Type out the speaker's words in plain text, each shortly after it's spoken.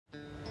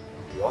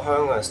果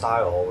香港嘅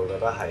style，我會覺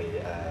得係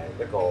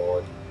一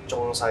個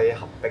中西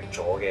合璧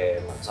咗嘅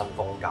紋身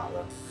風格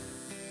啦。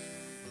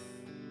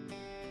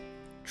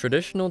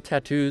Traditional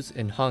tattoos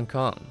in Hong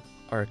Kong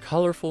are a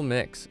colorful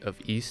mix of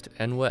East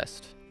and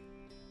West,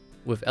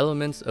 with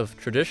elements of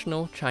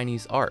traditional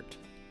Chinese art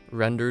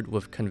rendered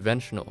with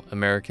conventional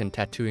American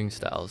tattooing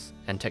styles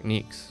and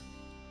techniques.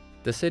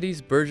 The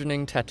city's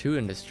burgeoning tattoo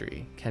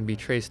industry can be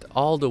traced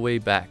all the way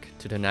back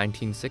to the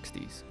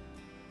 1960s.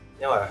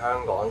 因為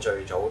香港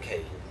最早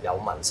期有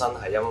紋身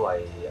係因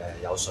為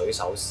有水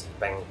手士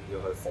兵要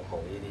去服務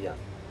呢啲人，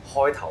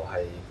開頭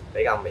係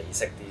比較美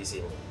式啲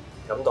先，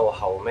咁到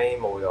後尾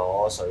冇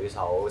咗水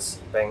手士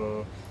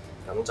兵，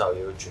咁就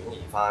要轉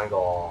移翻個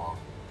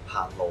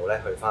客路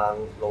咧去翻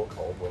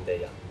local 本地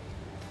人，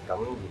咁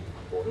而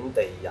本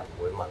地人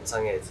會紋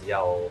身嘅只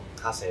有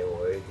黑社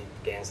會啲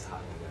gangster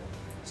咁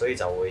樣，所以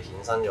就會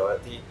衍生咗一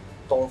啲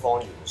東方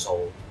元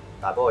素，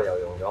但不過又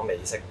用咗美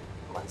式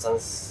紋身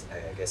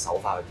嘅手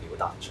法去表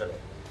達出嚟。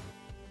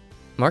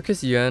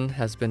Marcus Yuen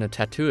has been a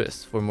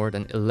tattooist for more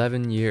than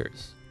 11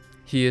 years.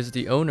 He is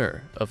the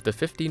owner of the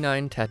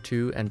 59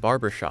 Tattoo and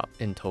Barber Shop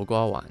in To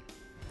Kwa Wan.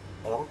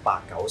 我諗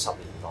80、90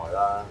年代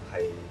啦，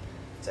係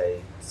就係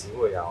只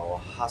會有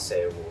黑社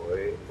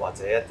會或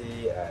者一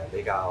啲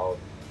比較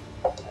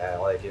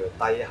我哋叫做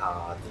低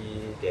下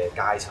啲嘅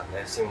階層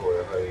咧，先會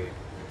去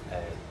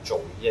做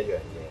呢一樣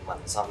嘢紋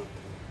身。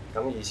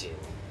咁以前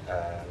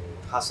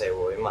黑社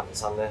會紋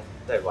身咧，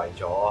都係為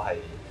咗係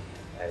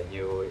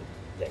要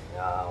型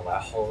啊或者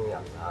兇人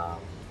啊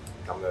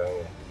咁樣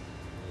嘅，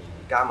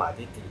而加埋啲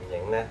電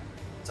影咧，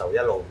就一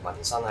路紋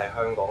身喺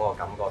香港個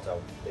感覺就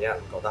俾人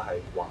覺得係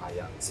壞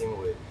人先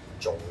會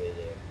做嘅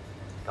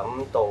嘢。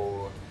咁到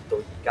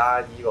而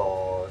家呢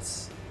個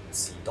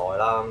時代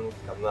啦，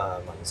咁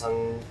紋身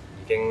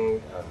已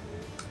經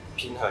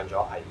偏向咗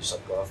藝術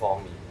嗰一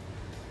方面，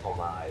同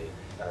埋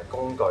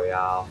工具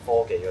啊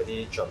科技嗰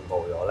啲進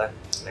步咗咧，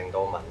令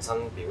到紋身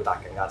表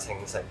達更加清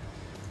晰。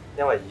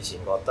因為以前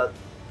覺得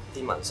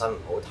啲紋身唔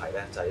好睇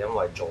咧，就係因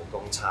為做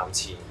工參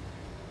差，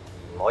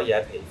而唔可以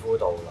喺皮膚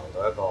度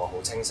留到一個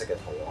好清晰嘅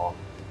圖案，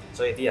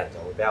所以啲人就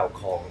會比較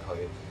抗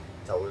拒，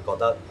就會覺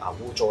得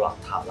污糟邋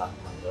遢啦，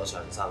紋咗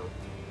上身。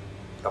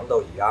咁到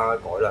而家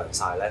改良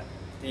晒咧，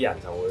啲人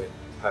就會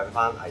向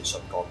翻藝術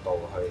角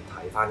度去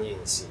睇翻呢件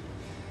事。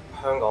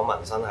香港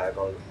紋身係一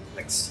個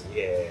歷史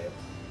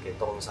嘅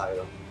東西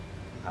咯，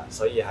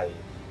所以係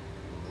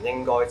唔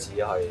應該只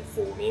係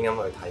負面咁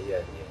去睇呢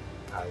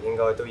樣嘢，應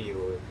該都要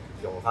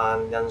用翻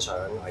欣賞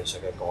藝術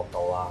嘅角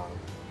度啊，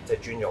即係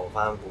尊重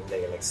翻本地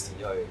嘅歷史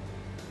去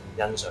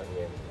欣賞呢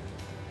樣嘢。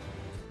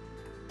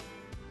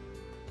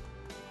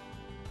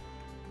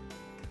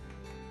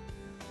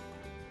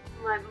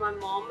My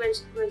mom,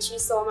 when she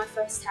saw my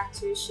first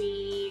tattoo,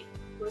 she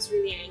was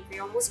really angry,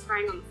 almost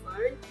crying on the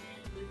phone.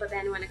 But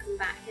then when I come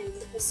back and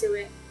pursue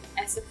it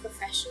as a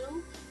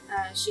professional,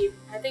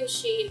 I think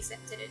she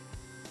accepted it.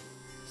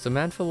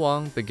 Samantha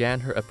Wong began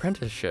her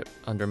apprenticeship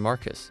under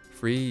Marcus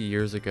 3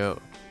 years ago.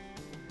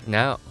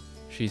 Now,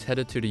 she's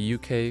headed to the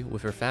UK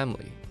with her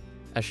family,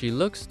 as she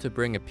looks to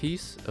bring a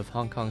piece of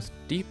Hong Kong's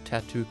deep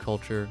tattoo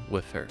culture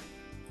with her.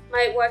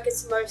 My work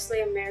is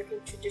mostly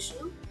American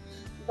traditional,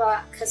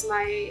 but because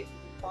my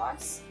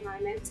boss, my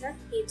mentor,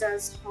 he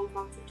does Hong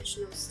Kong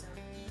traditional stuff.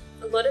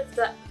 A lot of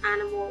the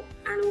animal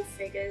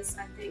figures,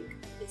 I think,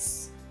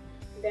 is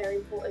very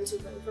important to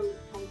learn from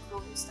Hong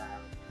Kong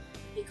style,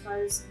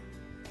 because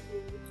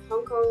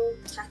Hong Kong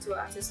tattoo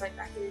artists, like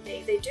back in the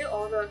day, they do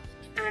all the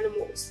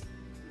animals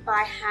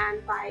by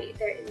hand, by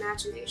their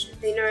imagination.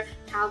 They know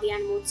how the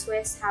animal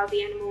twists, how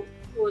the animal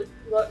would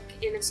look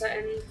in a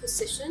certain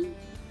position.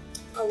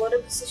 A lot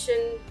of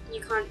position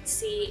you can't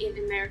see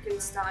in American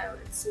style.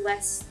 It's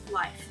less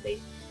life.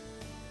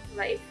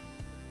 Like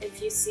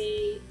if you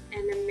see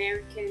an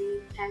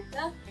American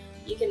panther,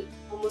 you can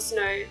almost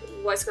know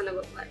what it's gonna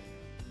look like.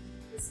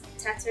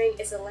 Tattooing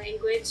is a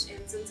language,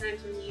 and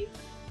sometimes when you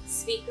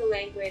speak the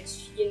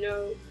language, you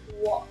know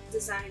what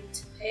design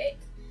to pick.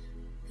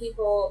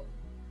 People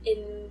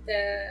in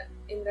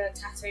the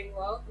tattooing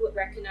world would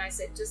recognize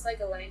it just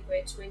like a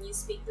language. When you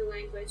speak the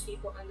language,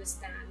 people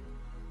understand.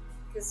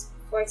 Because,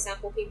 for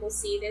example, people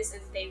see this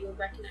and they will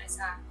recognize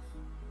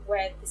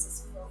where this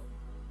is from.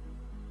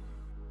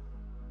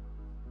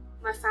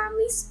 My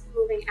family's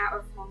moving out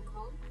of Hong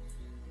Kong,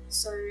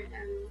 so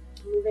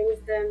I'm moving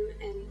with them,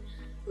 and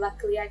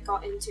luckily I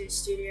got into a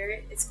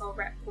studio. It's called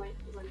Red Point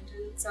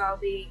London, so I'll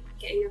be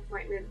getting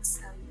appointments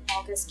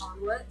August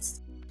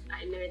onwards.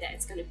 I know that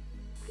it's gonna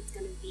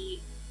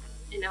be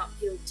an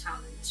uphill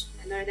challenge.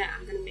 I know that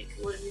I'm gonna make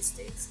a lot of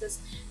mistakes, because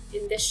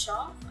in this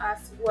shop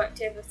I've worked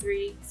here for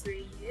three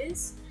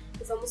years.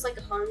 It's almost like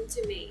a home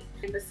to me.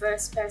 And the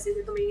first person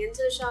coming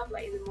into the shop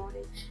like in the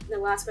morning, and the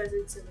last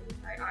person to leave.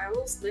 I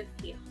almost live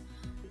here.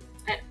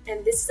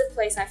 And this is a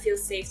place I feel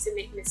safe to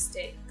make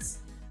mistakes.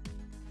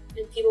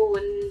 And people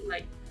wouldn't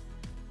like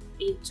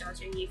be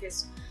judging you,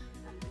 because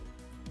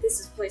this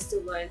is a place to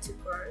learn, to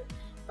grow.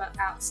 But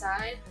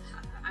outside,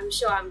 I'm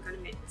sure I'm gonna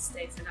make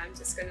mistakes, and I'm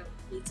just gonna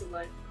need to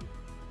learn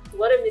from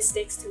a lot of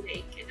mistakes to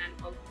make, and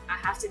I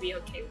have to be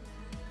okay with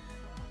it.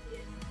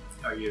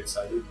 Are you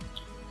excited?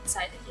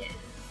 Excited, yeah.